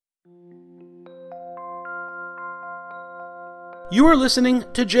You are listening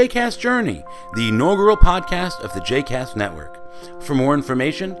to JCast Journey, the inaugural podcast of the JCast Network. For more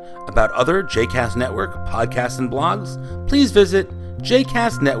information about other JCast Network podcasts and blogs, please visit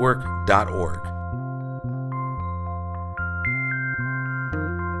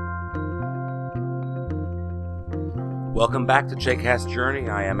jcastnetwork.org. Welcome back to JCast Journey.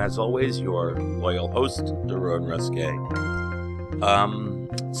 I am, as always, your loyal host, Doron Ruske.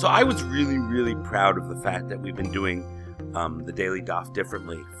 So I was really proud of the fact that we've been doing the Daily Daf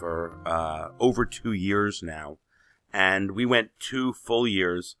differently for over 2 years now. And we went 2 full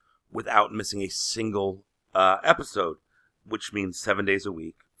years without missing a single episode, which means 7 days a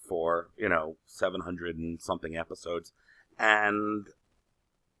week for, 700 and something episodes. And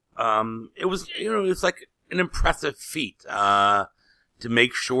it was, it's like an impressive feat to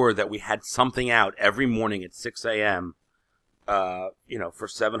make sure that we had something out every morning at 6 a.m., for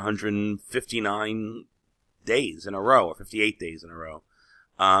 759 days in a row, or 58 days in a row.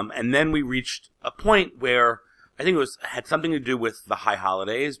 And then we reached a point where I think had something to do with the high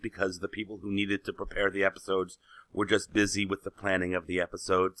holidays, because the people who needed to prepare the episodes were just busy with the planning of the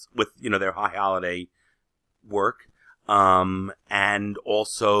episodes, with, their high holiday work. And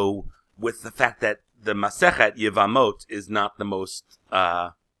also with the fact that the Masechet Yevamot is not the most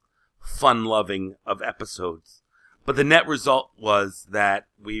fun-loving of episodes. But the net result was that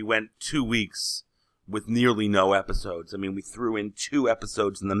we went 2 weeks with nearly no episodes. I mean, we threw in 2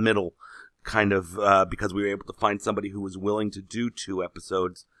 episodes in the middle, kind of because we were able to find somebody who was willing to do 2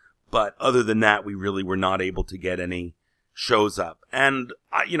 episodes. But other than that, we really were not able to get any shows up. And,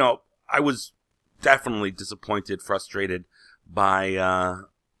 I was definitely disappointed, frustrated by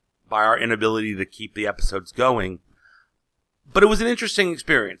our inability to keep the episodes going. But it was an interesting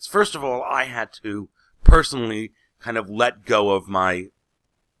experience. First of all, I had to personally kind of let go of my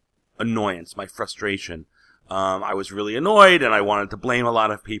annoyance, my frustration. I was really annoyed and I wanted to blame a lot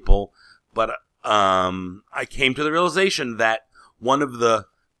of people, but I came to the realization that one of the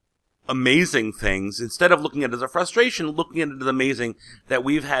amazing things, instead of looking at it as a frustration, looking at it as amazing that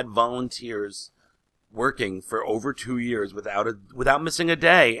we've had volunteers working for over 2 years without missing a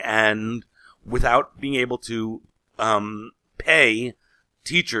day, and without being able to pay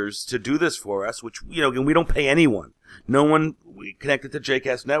teachers to do this for us, which, we don't pay anyone. No one connected to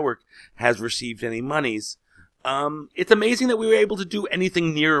JCast Network has received any monies. It's amazing that we were able to do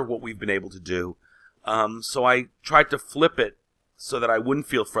anything near what we've been able to do. So I tried to flip it so that I wouldn't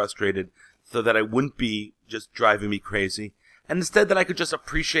feel frustrated, so that I wouldn't be just driving me crazy. And instead that I could just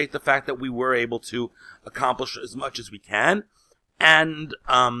appreciate the fact that we were able to accomplish as much as we can, and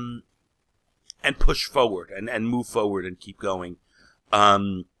push forward and move forward and keep going,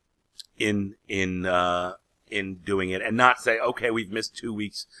 in doing it, and not say, okay, we've missed 2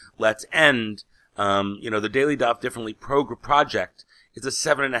 weeks, let's end. The Daily Daf Differently project is a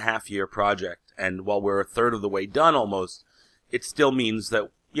 7.5-year project, and while we're a third of the way done almost, it still means that,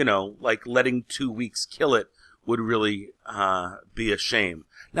 letting 2 weeks kill it would really be a shame.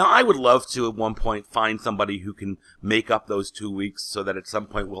 Now, I would love to at one point find somebody who can make up those 2 weeks so that at some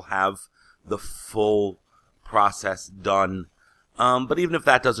point we'll have the full process done. But even if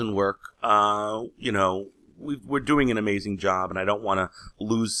that doesn't work, we're doing an amazing job, and I don't want to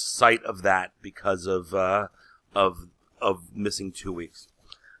lose sight of that because of missing 2 weeks.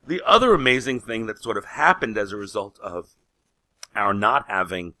 The other amazing thing that sort of happened as a result of our not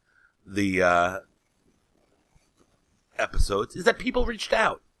having the episodes is that people reached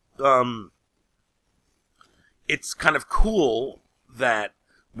out. It's kind of cool that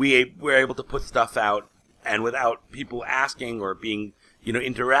we were able to put stuff out, and without people asking or being,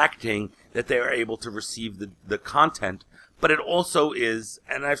 interacting, that they are able to receive the content. But it also is,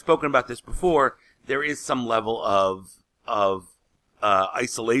 and I've spoken about this before, there is some level of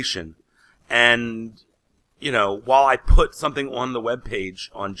isolation. And, while I put something on the webpage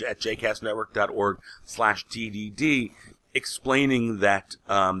at jcastnetwork.org/TDD explaining that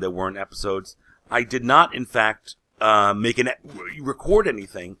there weren't episodes, I did not, in fact, record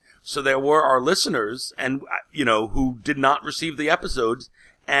anything. So there were our listeners, and who did not receive the episodes,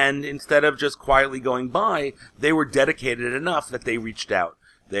 and instead of just quietly going by, they were dedicated enough that they reached out.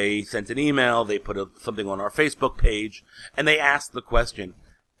 They sent an email, they put something on our Facebook page, and they asked the question.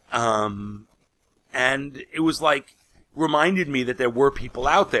 And it was reminded me that there were people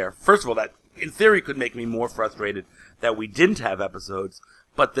out there. First of all, that in theory could make me more frustrated that we didn't have episodes,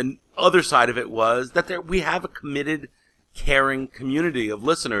 but the other side of it was that we have a committed, caring community of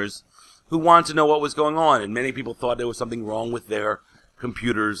listeners who wanted to know what was going on, and many people thought there was something wrong with their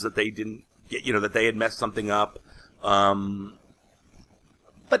computers, that they didn't get, that they had messed something up. But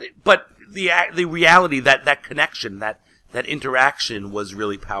the reality, that connection, that that interaction was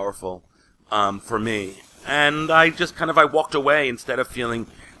really powerful for me. And I walked away instead of feeling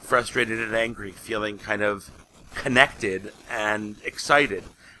frustrated and angry, feeling kind of connected and excited.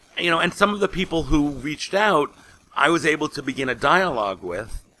 And some of the people who reached out, I was able to begin a dialogue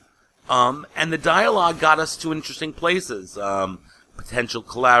with. And the dialogue got us to interesting places. Potential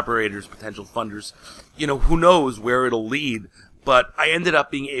collaborators, potential funders. Who knows where it'll lead. But I ended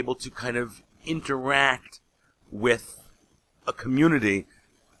up being able to kind of interact with a community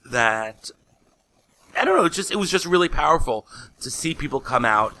that, I don't know, it was just really powerful to see people come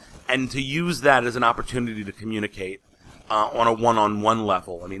out and to use that as an opportunity to communicate on a one-on-one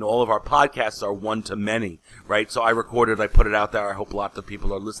level. I mean, all of our podcasts are one-to-many, right? So I recorded, I put it out there. I hope lots of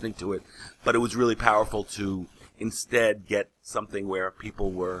people are listening to it. But it was really powerful to instead get something where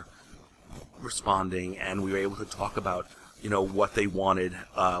people were responding and we were able to talk about, what they wanted,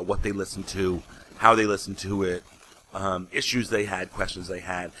 what they listened to, how they listened to it, issues they had, questions they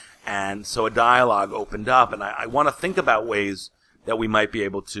had. And so a dialogue opened up, and I want to think about ways that we might be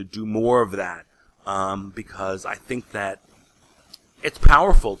able to do more of that, because I think that it's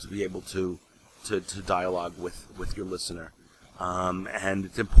powerful to be able to dialogue with your listener, and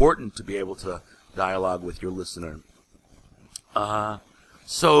it's important to be able to dialogue with your listener.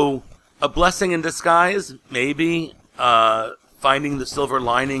 So a blessing in disguise, maybe, finding the silver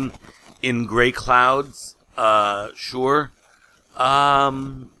lining in gray clouds, sure.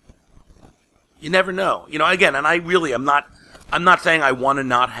 You never know. Again, and I'm not saying I want to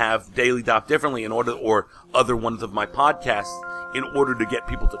not have Daily Dot Differently or other ones of my podcasts in order to get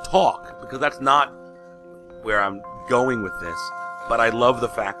people to talk, because that's not where I'm going with this. But I love the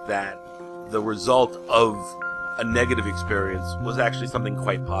fact that the result of a negative experience was actually something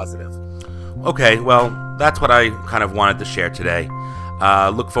quite positive. Okay, well, that's what I kind of wanted to share today.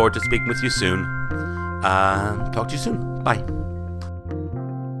 Look forward to speaking with you soon. Talk to you soon. Bye.